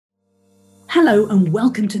Hello and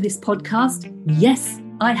welcome to this podcast. Yes,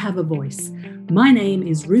 I have a voice. My name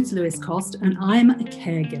is Ruth Lewis Cost and I'm a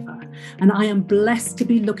caregiver, and I am blessed to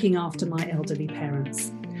be looking after my elderly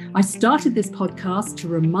parents. I started this podcast to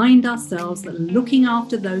remind ourselves that looking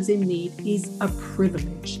after those in need is a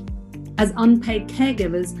privilege. As unpaid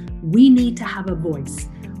caregivers, we need to have a voice.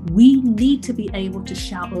 We need to be able to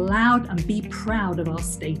shout loud and be proud of our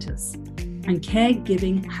status. And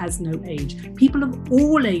caregiving has no age. People of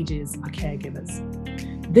all ages are caregivers.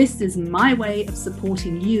 This is my way of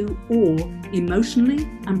supporting you all emotionally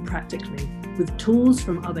and practically, with tools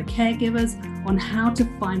from other caregivers on how to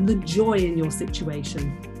find the joy in your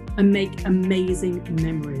situation and make amazing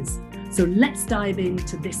memories. So let's dive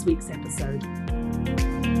into this week's episode.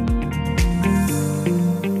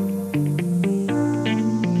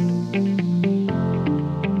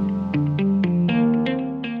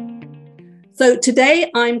 So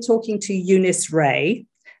today I'm talking to Eunice Ray,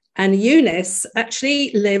 and Eunice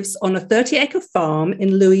actually lives on a 30-acre farm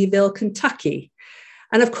in Louisville, Kentucky.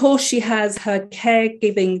 And of course, she has her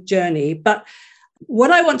caregiving journey. But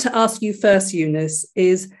what I want to ask you first, Eunice,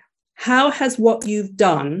 is how has what you've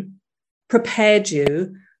done prepared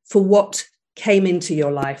you for what came into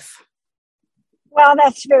your life? Well,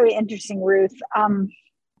 that's very interesting, Ruth.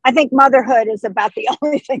 I think motherhood is about the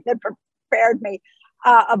only thing that prepared me.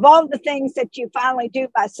 Of all the things that you finally do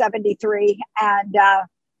by 73, and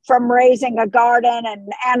from raising a garden and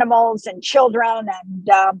animals and children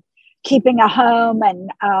and keeping a home and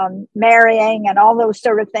marrying and all those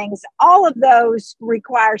sort of things, all of those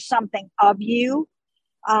require something of you.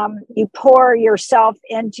 You pour yourself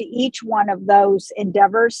into each one of those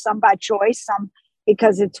endeavors, some by choice, some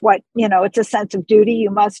because it's it's a sense of duty. You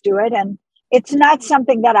must do it. And it's not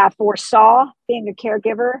something that I foresaw being a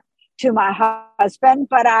caregiver to my husband,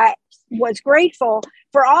 but I was grateful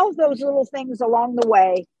for all of those little things along the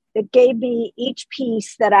way that gave me each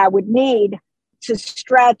piece that I would need to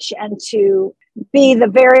stretch and to be the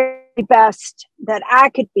very best that I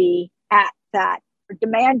could be at that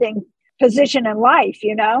demanding position in life,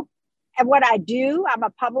 And what I do, I'm a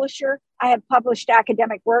publisher. I have published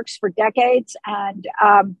academic works for decades, and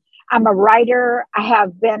I'm a writer. I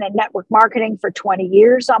have been in network marketing for 20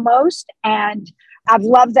 years almost, and I've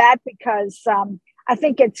loved that because I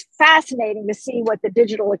think it's fascinating to see what the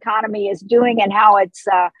digital economy is doing and how it's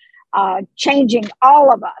changing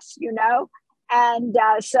all of us, And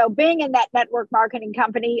so being in that network marketing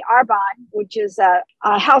company, Arbonne, which is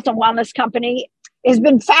a health and wellness company, has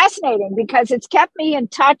been fascinating because it's kept me in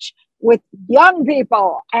touch with young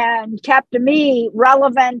people and kept me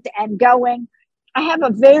relevant and going. I have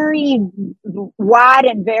a very wide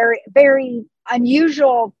and very, very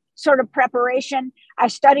unusual sort of preparation. I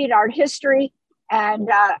studied art history and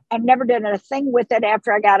never did a thing with it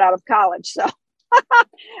after I got out of college. So,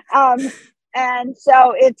 and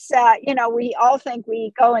so it's, we all think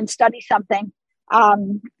we go and study something.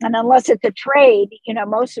 And unless it's a trade,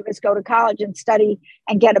 most of us go to college and study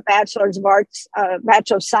and get a bachelor's of arts,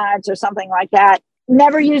 bachelor of science or something like that.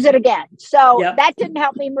 Never use it again. So That didn't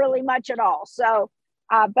help me really much at all. So,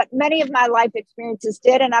 but many of my life experiences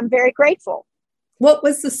did, and I'm very grateful. What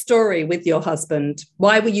was the story with your husband?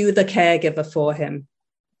 Why were you the caregiver for him?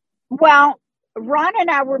 Well, Ron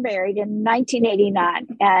and I were married in 1989,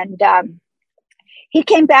 and he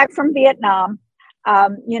came back from Vietnam.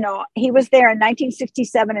 He was there in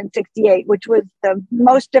 1967 and 68, which was the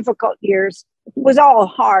most difficult years. It was all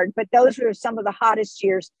hard, but those were some of the hottest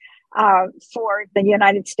years for the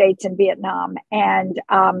United States and Vietnam. And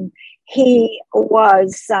he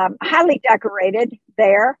was highly decorated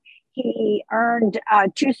there. He earned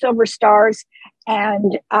 2 Silver Stars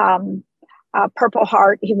and Purple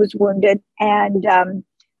Heart. He was wounded and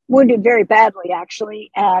wounded very badly,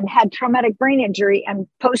 actually, and had traumatic brain injury and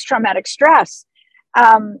post-traumatic stress.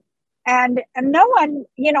 And no one,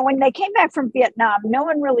 when they came back from Vietnam, no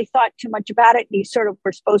one really thought too much about it. You sort of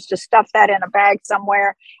were supposed to stuff that in a bag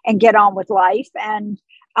somewhere and get on with life. And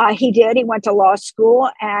he did. He went to law school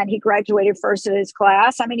and he graduated first in his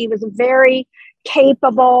class. I mean, he was a very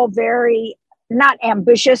capable, very not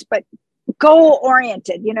ambitious, but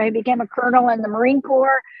goal-oriented. He became a colonel in the Marine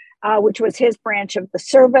Corps, which was his branch of the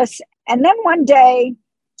service. And then one day,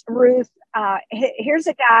 Ruth, here's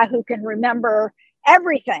a guy who can remember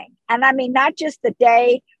everything. And I mean, not just the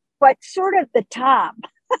day, but sort of the time.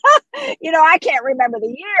 I can't remember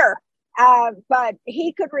the year, but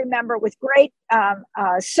he could remember with great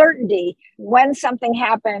certainty when something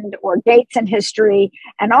happened or dates in history.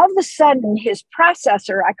 And all of a sudden, his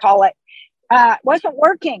processor, I call it, wasn't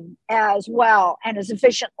working as well and as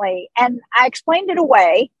efficiently. And I explained it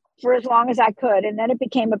away for as long as I could. And then it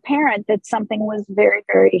became apparent that something was very,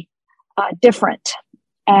 very different.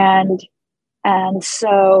 And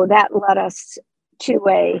so that led us to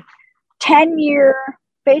a 10-year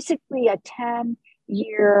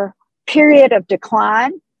period of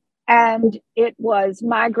decline. And it was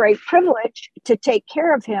my great privilege to take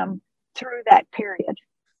care of him through that period.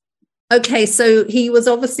 Okay, so he was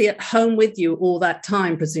obviously at home with you all that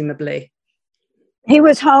time, presumably. He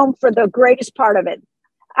was home for the greatest part of it.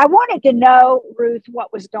 I wanted to know, Ruth,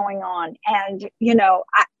 what was going on. And,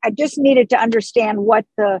 I just needed to understand what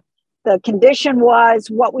the condition was,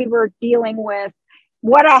 what we were dealing with,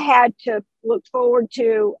 what I had to look forward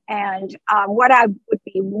to, and what I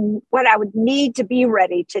would need to be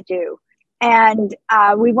ready to do. And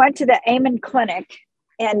we went to the Amen Clinic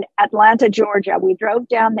in Atlanta, Georgia. We drove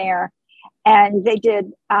down there, and they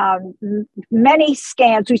did many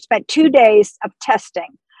scans. We spent 2 days of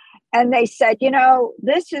testing, and they said,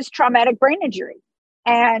 this is traumatic brain injury,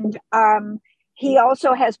 and he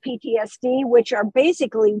also has PTSD, which are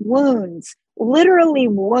basically wounds, literally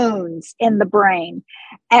wounds in the brain.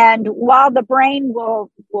 And while the brain will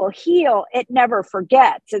heal, it never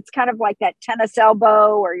forgets. It's kind of like that tennis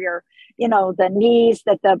elbow or the knees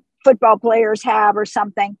that the football players have or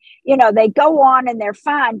something. They go on and they're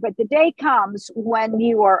fine, but the day comes when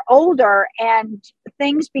you are older and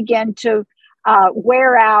things begin to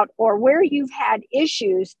wear out, or where you've had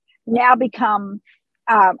issues now become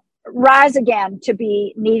rise again to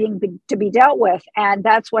be needing to be dealt with. And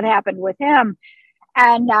that's what happened with him.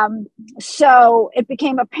 And so it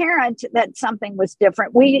became apparent that something was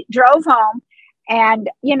different. We drove home, and,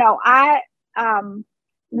 I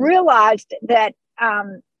realized that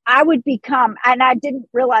I would become, and I didn't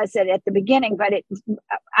realize it at the beginning, but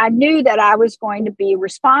I knew that I was going to be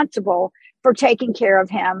responsible for taking care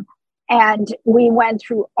of him. And we went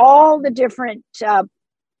through all the different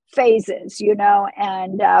phases,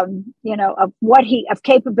 and, of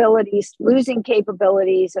capabilities, losing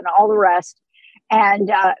capabilities and all the rest.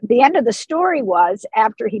 And the end of the story was,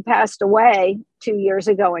 after he passed away 2 years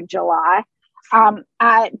ago in July,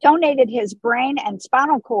 I donated his brain and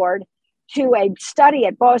spinal cord to a study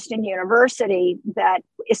at Boston University that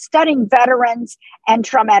is studying veterans and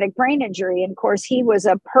traumatic brain injury. And of course, he was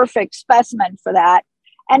a perfect specimen for that.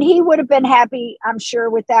 And he would have been happy, I'm sure,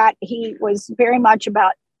 with that. He was very much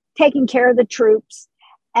about taking care of the troops.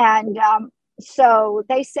 And so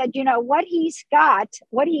they said, what he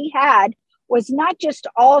had was not just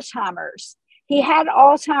Alzheimer's. He had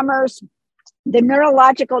Alzheimer's. The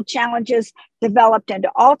neurological challenges developed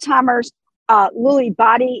into Alzheimer's, Lewy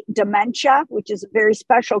body dementia, which is a very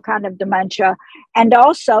special kind of dementia, and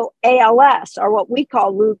also ALS, or what we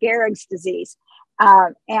call Lou Gehrig's disease.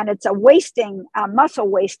 And it's a muscle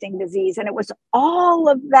wasting disease. And it was all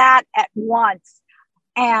of that at once.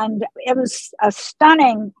 And it was a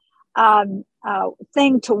stunning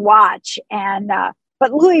thing to watch.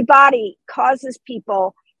 But Lewy body causes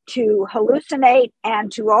people to hallucinate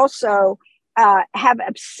and to also have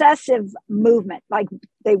obsessive movement, like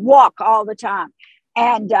they walk all the time.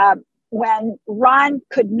 And when Ron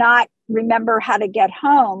could not remember how to get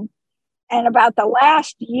home, and about the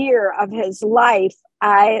last year of his life,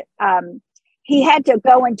 he had to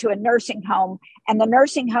go into a nursing home, and the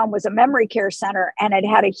nursing home was a memory care center, and it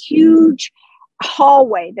had a huge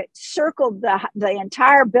hallway that circled the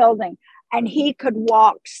entire building, and he could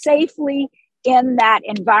walk safely in that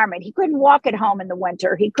environment. He couldn't walk at home in the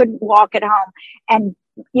winter. He couldn't walk at home. And,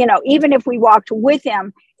 even if we walked with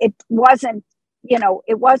him, it wasn't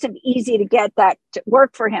easy to get that to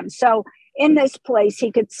work for him. So in this place,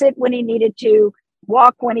 he could sit when he needed to,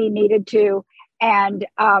 walk when he needed to. And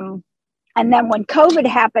then when COVID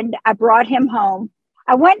happened, I brought him home.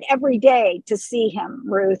 I went every day to see him,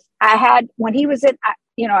 Ruth. When he was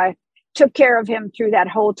I took care of him through that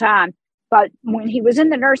whole time. But when he was in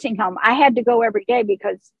the nursing home, I had to go every day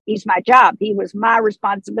because he's my job. He was my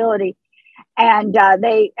responsibility. And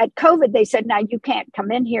at COVID, they said, "Now you can't come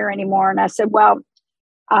in here anymore." And I said, "Well,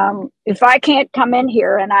 if I can't come in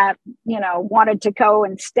here," and I, wanted to go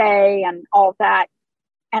and stay and all that,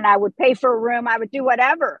 and I would pay for a room, I would do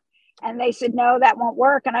whatever. And they said, "No, that won't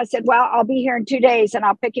work." And I said, "Well, I'll be here in 2 days and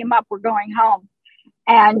I'll pick him up. We're going home."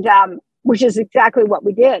 And which is exactly what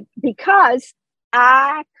we did, because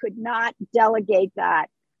I could not delegate that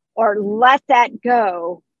or let that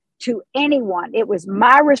go to anyone. It was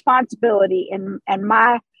my responsibility and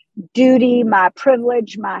my duty, my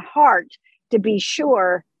privilege, my heart to be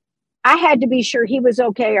sure. I had to be sure he was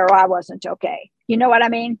okay or I wasn't okay. You know what I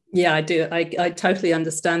mean? Yeah, I do. I totally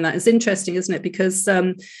understand that. It's interesting, isn't it? Because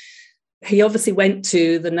he obviously went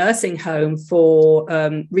to the nursing home for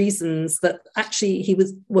reasons that actually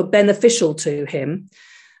were beneficial to him.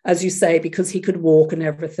 as you say, because he could walk and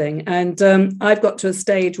everything. And I've got to a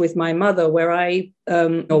stage with my mother where I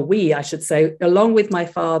should say, along with my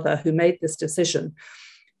father, who made this decision,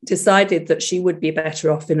 decided that she would be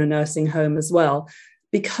better off in a nursing home as well,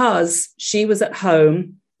 because she was at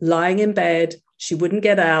home, lying in bed. She wouldn't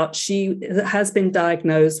get out. She has been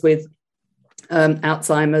diagnosed with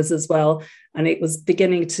Alzheimer's as well, and it was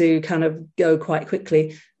beginning to kind of go quite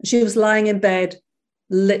quickly. She was lying in bed,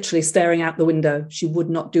 literally staring out the window. She would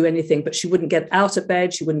not do anything, but she wouldn't get out of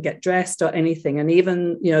bed. She wouldn't get dressed or anything. And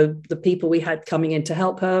even, the people we had coming in to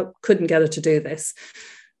help her couldn't get her to do this.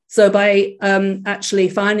 So by actually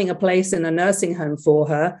finding a place in a nursing home for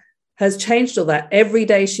her has changed all that. Every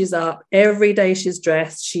day she's up, every day she's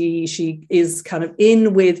dressed. She is kind of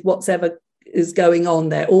in with whatever is going on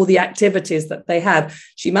there, all the activities that they have.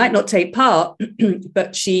 She might not take part,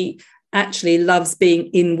 but she actually loves being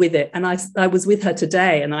in with it. And I was with her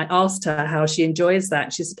today and I asked her how she enjoys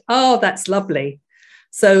that. She said, oh, that's lovely.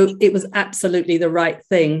 So it was absolutely the right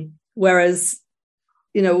thing. Whereas,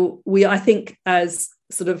 I think as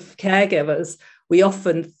sort of caregivers, we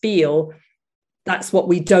often feel that's what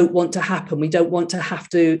we don't want to happen. We don't want to have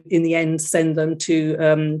to, in the end, send them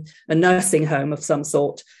to a nursing home of some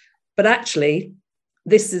sort. But actually,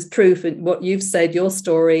 this is proof, and what you've said, your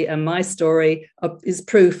story and my story is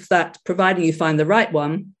proof that providing you find the right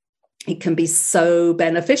one, it can be so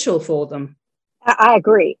beneficial for them. I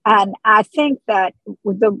agree. And I think that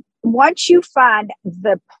once you find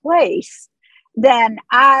the place, then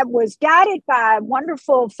I was guided by a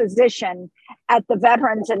wonderful physician at the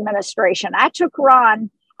Veterans Administration. I took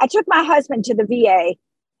my husband to the VA,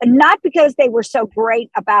 not because they were so great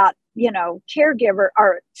about, caregiver,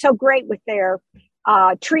 or so great with their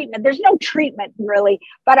treatment. There's no treatment really,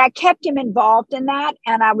 but I kept him involved in that.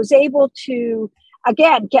 And I was able to,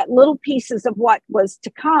 again, get little pieces of what was to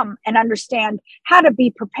come and understand how to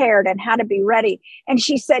be prepared and how to be ready. And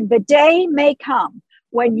she said, the day may come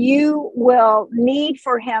when you will need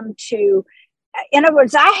for him to, in other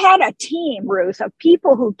words, I had a team, Ruth, of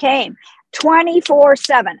people who came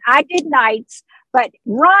 24/7. I did nights, but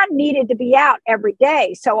Ron needed to be out every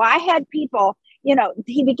day. So I had people,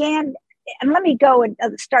 he began, and let me go and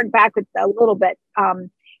start back with a little bit,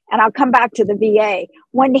 and I'll come back to the VA.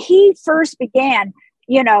 When he first began,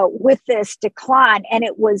 with this decline, and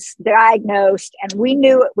it was diagnosed and we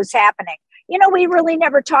knew it was happening, we really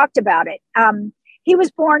never talked about it. He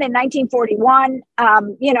was born in 1941.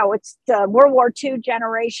 It's the World War II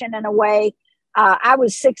generation in a way. I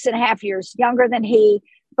was 6.5 years younger than he,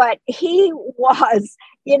 but he was,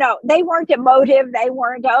 they weren't emotive. They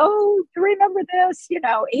weren't, remember this?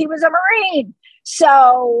 He was a Marine.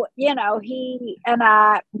 So, he and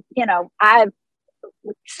I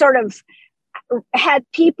sort of had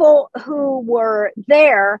people who were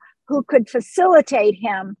there who could facilitate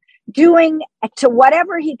him doing to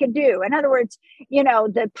whatever he could do. In other words,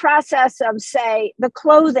 the process of, say, the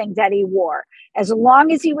clothing that he wore, as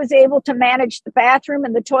long as he was able to manage the bathroom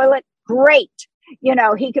and the toilet, great.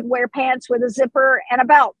 He could wear pants with a zipper and a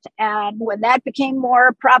belt. And when that became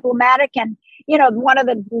more problematic, and, one of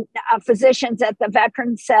the physicians at the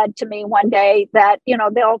Veterans said to me one day that,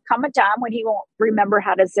 there'll come a time when he won't remember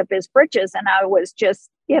how to zip his britches. And I was just,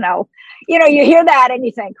 you hear that and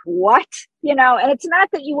you think, what? And it's not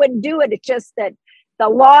that you wouldn't do it. It's just that the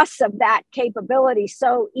loss of that capability,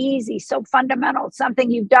 so easy, so fundamental, something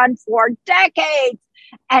you've done for decades,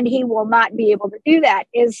 and he will not be able to do that,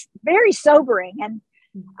 is very sobering. And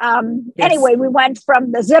yes. Anyway, we went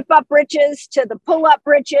from the zip up breeches to the pull up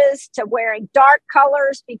breeches to wearing dark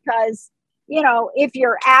colors because, if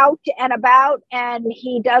you're out and about and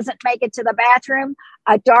he doesn't make it to the bathroom,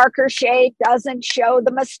 a darker shade doesn't show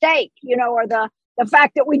the mistake, or the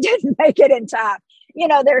fact that we didn't make it in time.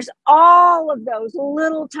 There's all of those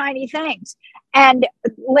little tiny things. And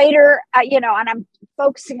later, and I'm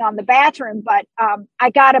focusing on the bathroom, but I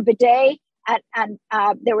got a bidet and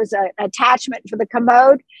there was an attachment for the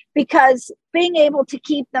commode, because being able to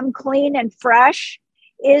keep them clean and fresh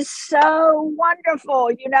is so wonderful,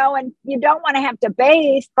 and you don't want to have to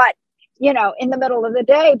bathe, but, in the middle of the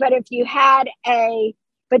day. But if you had a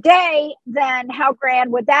bidet, then how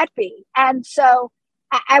grand would that be? And so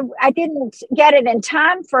I didn't get it in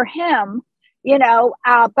time for him,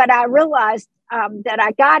 but I realized that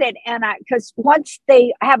I got it. And because once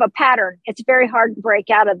they have a pattern, it's very hard to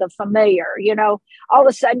break out of the familiar, all of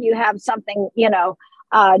a sudden you have something,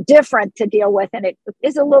 different to deal with. And it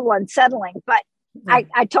is a little unsettling, but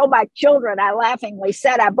I told my children, I laughingly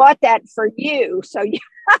said, I bought that for you. So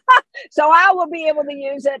so I will be able to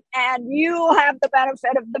use it and you'll have the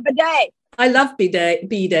benefit of the bidet. I love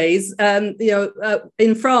B-days.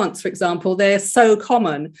 In France, for example, they're so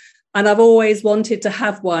common. And I've always wanted to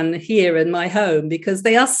have one here in my home because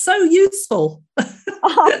they are so useful.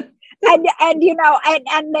 And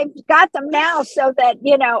they've got them now so that,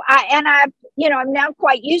 I'm now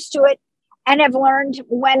quite used to it and have learned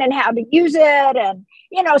when and how to use it. And,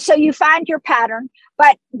 so you find your pattern,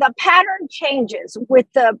 but the pattern changes with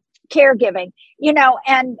the caregiving,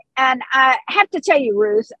 and I have to tell you,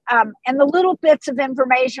 Ruth, and the little bits of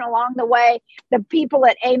information along the way, the people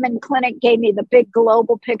at Amen Clinic gave me the big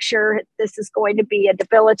global picture. This is going to be a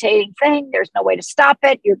debilitating thing. There's no way to stop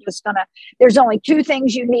it. There's only 2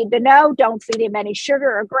 things you need to know. Don't feed him any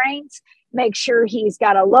sugar or grains. Make sure he's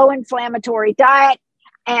got a low inflammatory diet.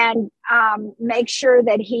 And make sure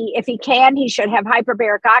that if he can, he should have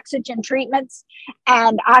hyperbaric oxygen treatments.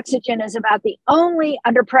 And oxygen is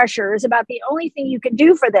under pressure, is about the only thing you can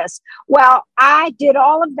do for this. Well, I did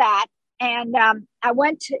all of that. And I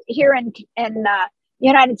went here in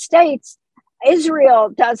United States.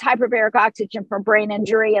 Israel does hyperbaric oxygen for brain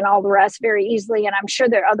injury and all the rest very easily. And I'm sure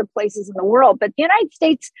there are other places in the world. But the United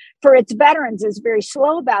States, for its veterans, is very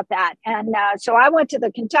slow about that. And so I went to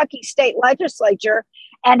the Kentucky State Legislature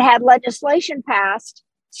and had legislation passed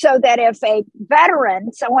so that if a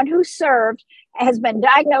veteran, someone who served, has been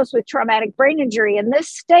diagnosed with traumatic brain injury in this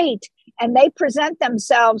state, and they present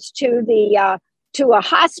themselves to a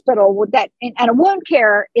hospital and a wound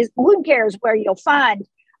care is where you'll find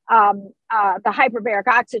the hyperbaric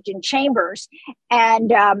oxygen chambers,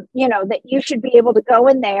 and that you should be able to go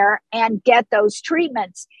in there and get those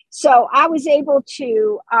treatments. So I was able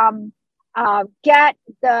to get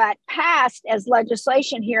that passed as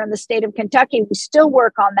legislation here in the state of Kentucky. We still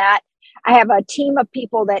work on that. I have a team of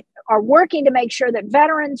people that are working to make sure that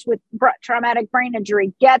veterans with traumatic brain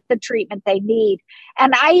injury get the treatment they need.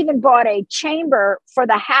 And I even bought a chamber for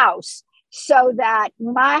the house so that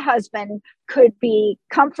my husband could be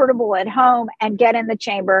comfortable at home and get in the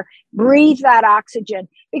chamber, breathe that oxygen.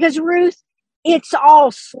 Because Ruth, it's all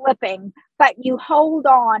slipping, but you hold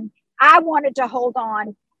on. I wanted to hold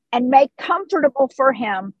on and make comfortable for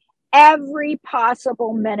him every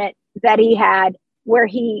possible minute that he had, where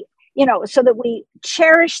he, so that we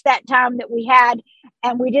cherished that time that we had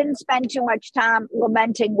and we didn't spend too much time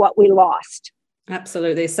lamenting what we lost.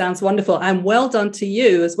 Absolutely. Sounds wonderful. And well done to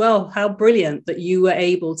you as well. How brilliant that you were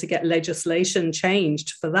able to get legislation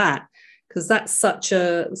changed for that, because that's such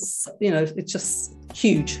it's just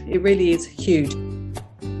huge. It really is huge.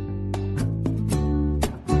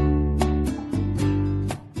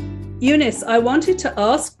 Eunice, I wanted to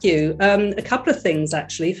ask you a couple of things,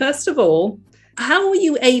 actually. First of all, how were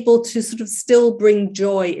you able to sort of still bring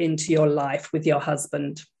joy into your life with your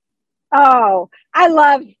husband? Oh, I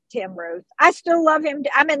love him, Ruth. I still love him.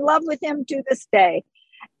 I'm in love with him to this day.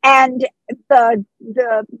 And the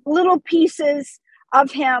little pieces of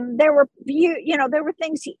him, there were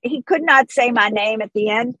things he could not say my name at the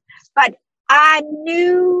end, but I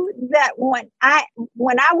knew that when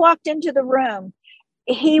I walked into the room,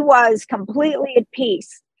 he was completely at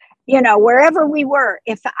peace. Wherever we were,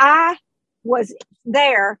 if I was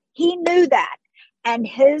there, he knew that. And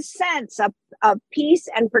his sense of peace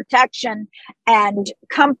and protection and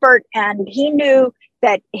comfort, and he knew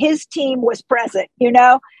that his team was present.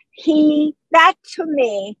 That to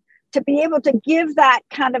me, to be able to give that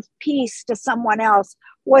kind of peace to someone else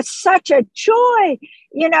was such a joy,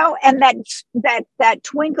 and that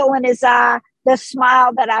twinkle in his eye, the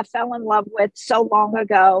smile that I fell in love with so long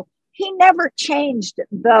ago, he never changed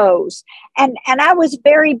those. And I was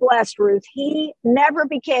very blessed, Ruth. He never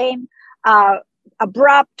became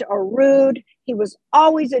abrupt or rude. He was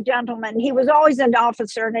always a gentleman. He was always an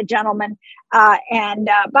officer and a gentleman. And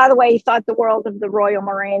by the way, he thought the world of the Royal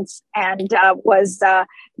Marines and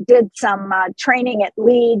did some training at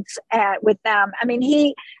Leeds with them. I mean,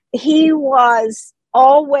 he was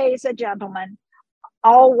always a gentleman,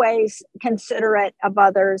 always considerate of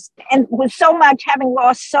others, and with so much, having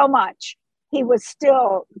lost so much, he was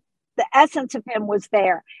still, the essence of him was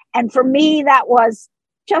there. And for me, that was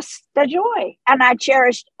just the joy. And I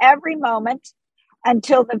cherished every moment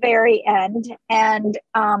until the very end, and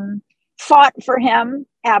fought for him,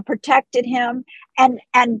 protected him,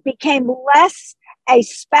 and became less a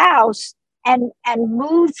spouse and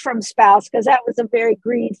moved from spouse, because that was a very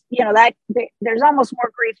grief, that there's almost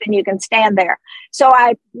more grief than you can stand there. So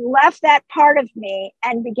I left that part of me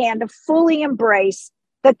and began to fully embrace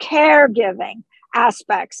the caregiving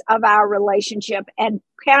aspects of our relationship and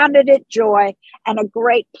counted it joy and a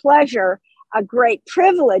great pleasure, a great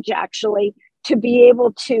privilege, actually, to be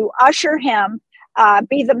able to usher him,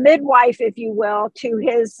 be the midwife, if you will, to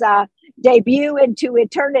his, debut into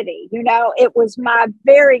eternity. It was my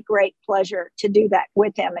very great pleasure to do that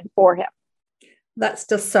with him and for him. That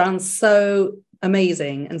just sounds so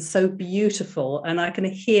amazing and so beautiful. And I can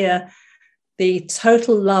hear the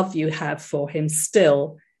total love you have for him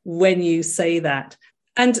still when you say that.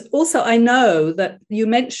 And also, I know that you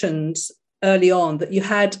mentioned early on that you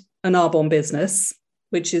had an Arbonne business,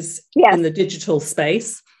 which is in the digital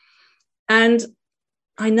space. And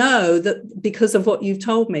I know that because of what you've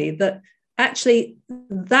told me, that actually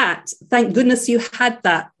thank goodness you had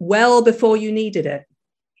that well before you needed it.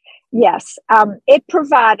 Yes, it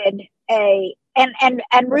provided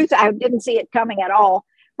and Ruth, I didn't see it coming at all,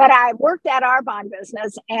 but I worked at Arbonne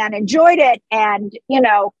business and enjoyed it, and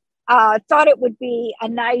thought it would be a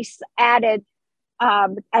nice added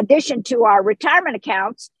addition to our retirement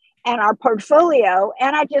accounts and our portfolio.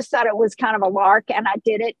 And I just thought it was kind of a lark, and I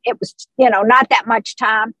did it. It was, not that much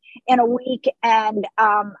time in a week. And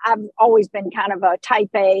I've always been kind of a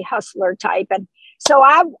type A hustler type. And so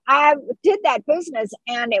I did that business,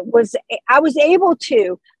 and I was able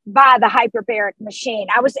to buy the hyperbaric machine.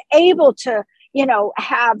 I was able to,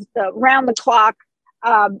 have the round the clock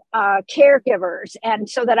caregivers, and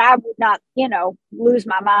so that I would not, lose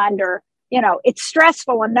my mind, or, it's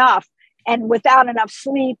stressful enough, and without enough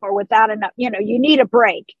sleep or without enough, you need a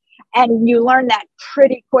break. And you learn that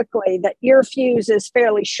pretty quickly, that your fuse is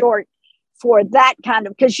fairly short for that kind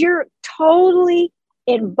of, because you're totally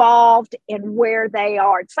involved in where they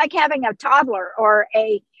are. It's like having a toddler or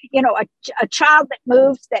a child that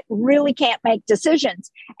moves, that really can't make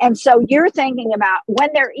decisions. And so you're thinking about when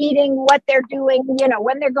they're eating, what they're doing,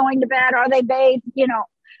 when they're going to bed, are they bathed,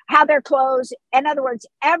 how they're clothes. In other words,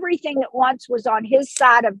 everything that once was on his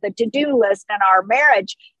side of the to-do list in our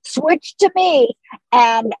marriage switched to me.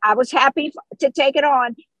 And I was happy to take it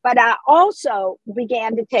on, but I also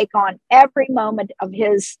began to take on every moment of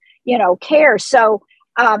his, care. So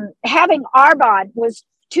having Arbonne was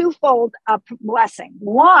twofold a blessing.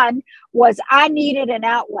 One was I needed an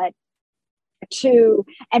outlet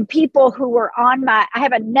and people who were I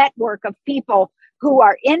have a network of people who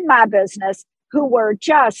are in my business who were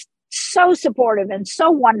just so supportive and so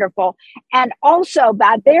wonderful. And also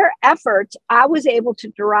by their efforts, I was able to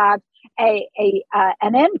derive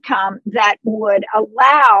an income that would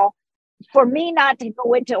allow for me not to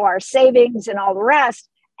go into our savings and all the rest,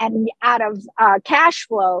 and out of cash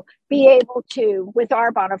flow, be able to, with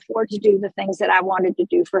Arbonne, afford to do the things that I wanted to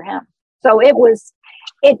do for him. So it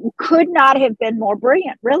could not have been more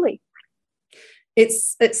brilliant, really.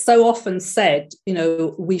 It's so often said,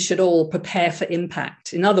 we should all prepare for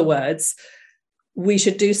impact. In other words, we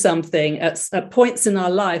should do something at points in our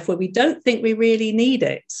life where we don't think we really need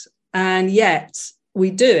it. And yet we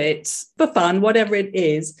do it for fun, whatever it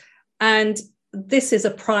is. And this is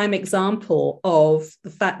a prime example of the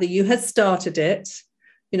fact that you had started it,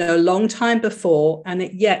 a long time before, and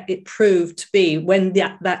yet it proved to be, when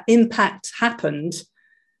that impact happened,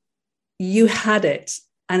 you had it,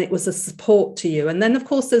 and it was a support to you. And then, of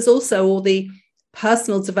course, there's also all the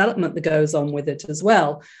personal development that goes on with it as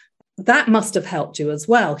well. That must have helped you as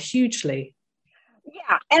well, hugely.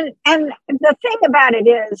 Yeah, and the thing about it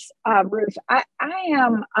is, Ruth,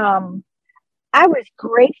 I was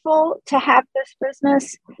grateful to have this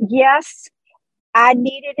business. Yes, I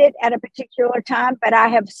needed it at a particular time, but I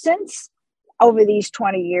have since, over these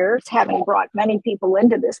 20 years, having brought many people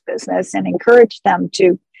into this business and encouraged them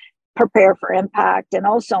to prepare for impact and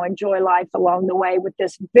also enjoy life along the way with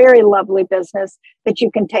this very lovely business that you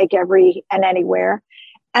can take every and anywhere.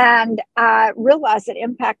 And I realize that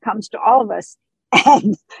impact comes to all of us.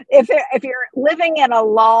 And if you're living in a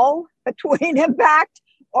lull between impact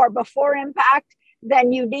or before impact,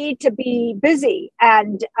 then you need to be busy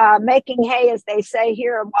and making hay, as they say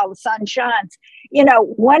here, while the sun shines.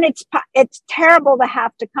 When it's terrible to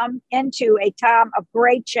have to come into a time of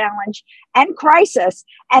great challenge and crisis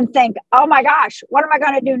and think, oh my gosh, what am I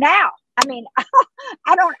going to do now? I mean,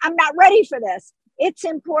 I'm not ready for this. It's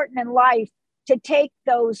important in life to take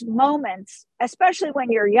those moments, especially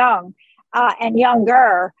when you're young and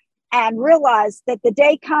younger, and realize that the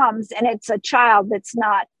day comes and it's a child that's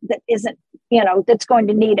going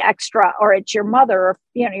to need extra, or it's your mother, or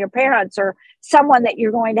your parents, or someone that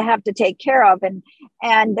you're going to have to take care of, and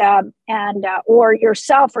or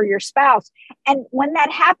yourself or your spouse. And when that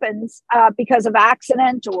happens because of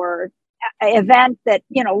accident or event, that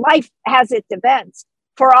life has its events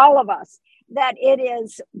for all of us, that it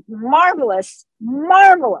is marvelous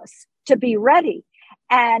to be ready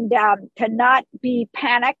and to not be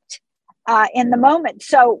panicked in the moment.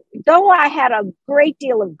 So though I had a great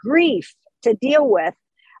deal of grief to deal with,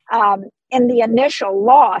 in the initial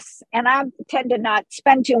loss, and I tend to not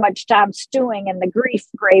spend too much time stewing in the grief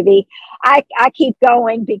gravy. I keep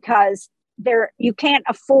going because you can't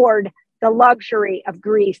afford the luxury of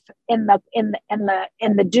grief in the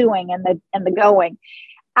doing and the going.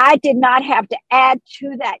 I did not have to add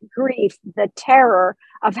to that grief the terror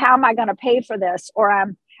of how am I going to pay for this, or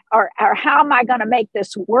how am I going to make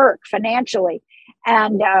this work financially?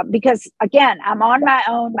 And because again, I'm on my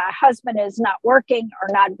own, my husband is not working or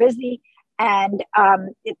not busy, and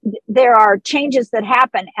there are changes that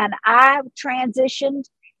happen. And I transitioned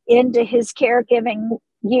into his caregiving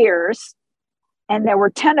years, and there were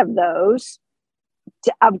 10 of those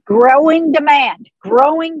of growing demand,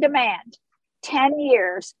 10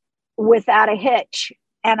 years without a hitch.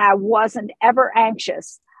 And I wasn't ever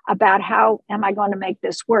anxious about how am I going to make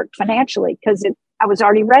this work financially, because I was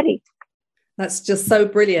already ready. That's just so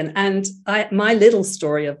brilliant. And my little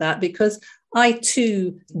story of that, because I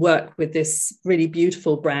too work with this really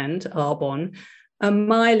beautiful brand, Arbonne. And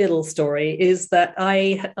my little story is that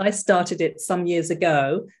I started it some years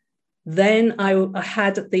ago. Then I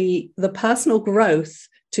had the personal growth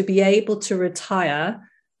to be able to retire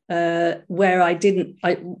where I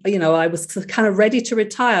was kind of ready to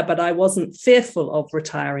retire, but I wasn't fearful of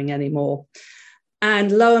retiring anymore.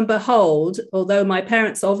 And lo and behold, although my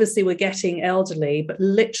parents obviously were getting elderly, but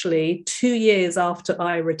literally 2 years after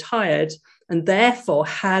I retired and therefore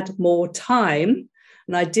had more time,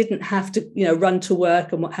 and I didn't have to, run to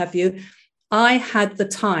work and what have you, I had the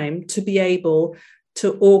time to be able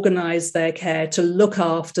to organize their care, to look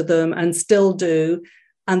after them, and still do.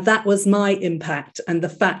 And that was my impact. And the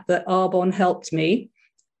fact that Arbonne helped me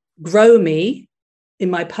grow me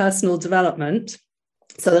in my personal development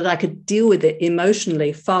so that I could deal with it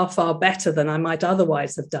emotionally far, far better than I might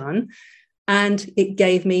otherwise have done. And it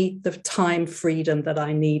gave me the time freedom that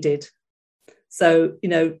I needed. So,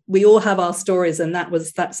 we all have our stories, and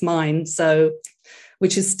that's mine. So,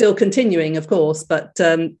 which is still continuing, of course, but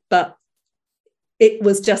it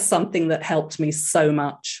was just something that helped me so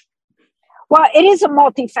much. Well, it is a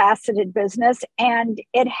multifaceted business, and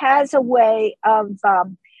it has a way of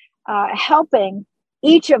helping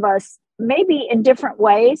each of us, maybe in different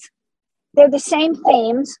ways. They're the same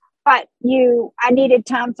themes, but I needed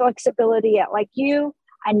time flexibility like you.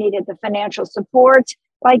 I needed the financial support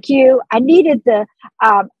like you. I needed the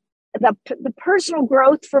personal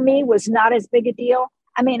growth. For me was not as big a deal.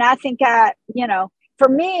 I mean, I think for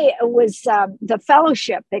me, it was the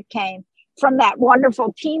fellowship that came from that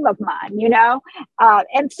wonderful team of mine,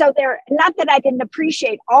 and so not that I didn't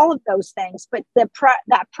appreciate all of those things, but that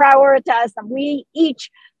prioritize them. We each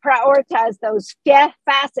prioritize those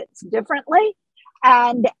facets differently,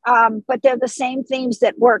 and but they're the same themes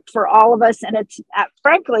that work for all of us. And it's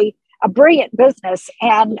frankly a brilliant business,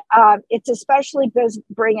 and it's especially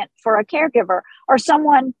brilliant for a caregiver or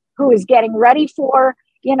someone who is getting ready for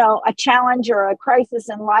a challenge or a crisis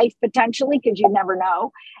in life, potentially, because you never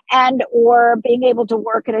know, or being able to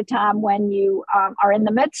work at a time when you are in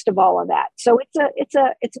the midst of all of that. So it's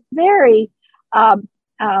a very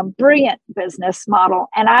brilliant business model,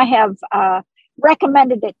 and I have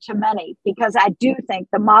recommended it to many because I do think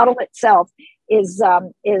the model itself is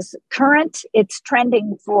current. It's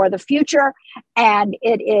trending for the future, and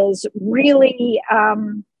it is really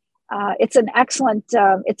it's an excellent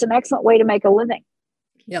way to make a living.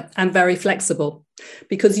 Yeah, and very flexible,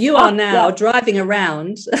 because you are now driving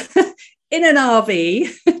around in an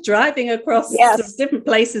RV, driving across different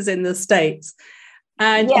places in the States,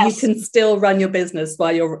 and you can still run your business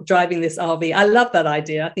while you're driving this RV. I love that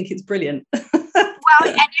idea. I think it's brilliant. Well,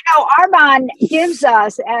 and Arbonne gives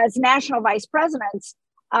us, as national vice presidents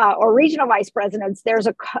or regional vice presidents, there's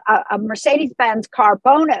a Mercedes-Benz car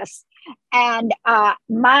bonus. And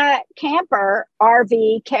my camper,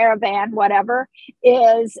 RV, caravan, whatever,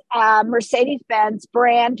 is a Mercedes-Benz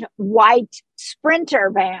brand white Sprinter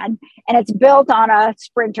van, and it's built on a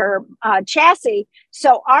Sprinter chassis.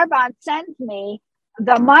 So Arbonne sends me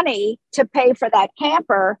the money to pay for that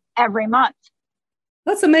camper every month.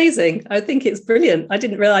 That's amazing. I think it's brilliant. I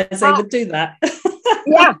didn't realize they would do that.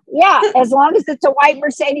 Yeah. As long as it's a white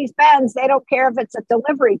Mercedes-Benz, they don't care if it's a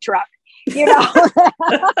delivery truck. And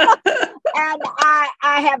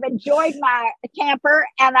I have enjoyed my camper,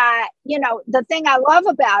 and the thing I love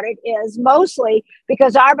about it is mostly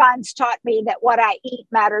because Arbonne's taught me that what I eat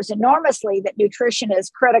matters enormously, that nutrition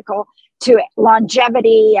is critical to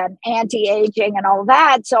longevity and anti-aging and all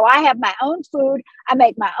that. So I have my own food. I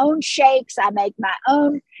make my own shakes. I make my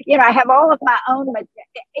own, I have all of my own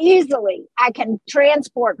easily. I can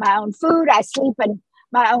transport my own food. I sleep in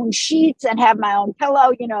my own sheets and have my own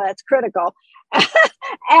pillow. That's critical.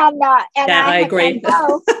 I agree.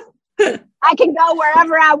 I can go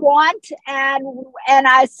wherever I want, and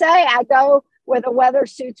I say I go where the weather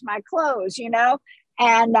suits my clothes,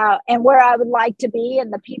 and where I would like to be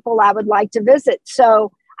and the people I would like to visit.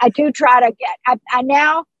 So I do try to get. I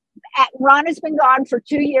now. Ron has been gone for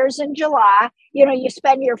 2 years in July. You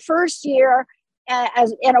spend your first year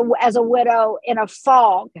as a widow in a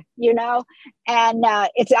fog, and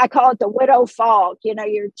I call it the widow fog.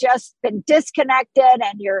 You're just been disconnected,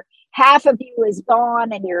 and half of you is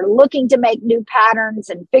gone, and you're looking to make new patterns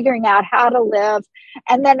and figuring out how to live.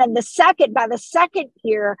 And then by the second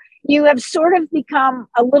year, you have sort of become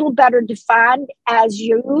a little better defined as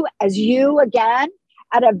you again,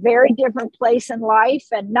 at a very different place in life,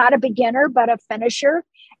 and not a beginner, but a finisher.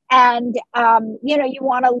 And, you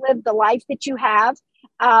want to live the life that you have,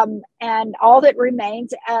 and all that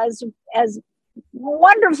remains as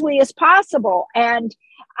wonderfully as possible. And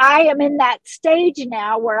I am in that stage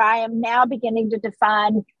now where I am now beginning to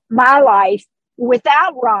define my life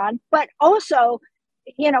without Ron, but also,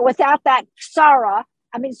 without that Sarah.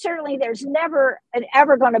 I mean, certainly there's never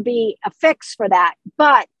ever going to be a fix for that,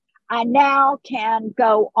 but I now can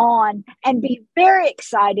go on and be very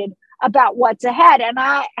excited about what's ahead. And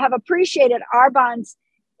I have appreciated Arbonne's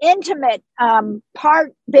intimate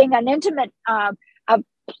part, being an intimate a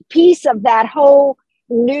piece of that whole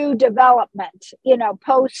new development,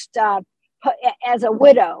 post as a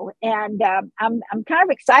widow. And I'm kind of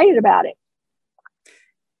excited about it.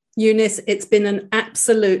 Eunice, it's been an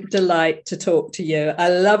absolute delight to talk to you. I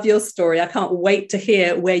love your story. I can't wait to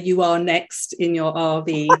hear where you are next in your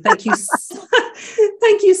RV. Thank you.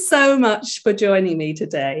 Thank you so much for joining me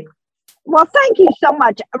today. Well, thank you so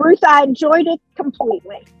much, Ruth. I enjoyed it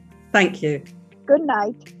completely. Thank you. Good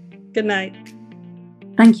night. Good night.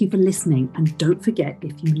 Thank you for listening. And don't forget,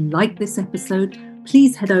 if you like this episode,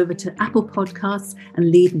 please head over to Apple Podcasts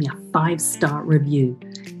and leave me a 5-star review.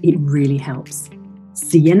 It really helps.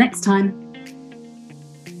 See you next time.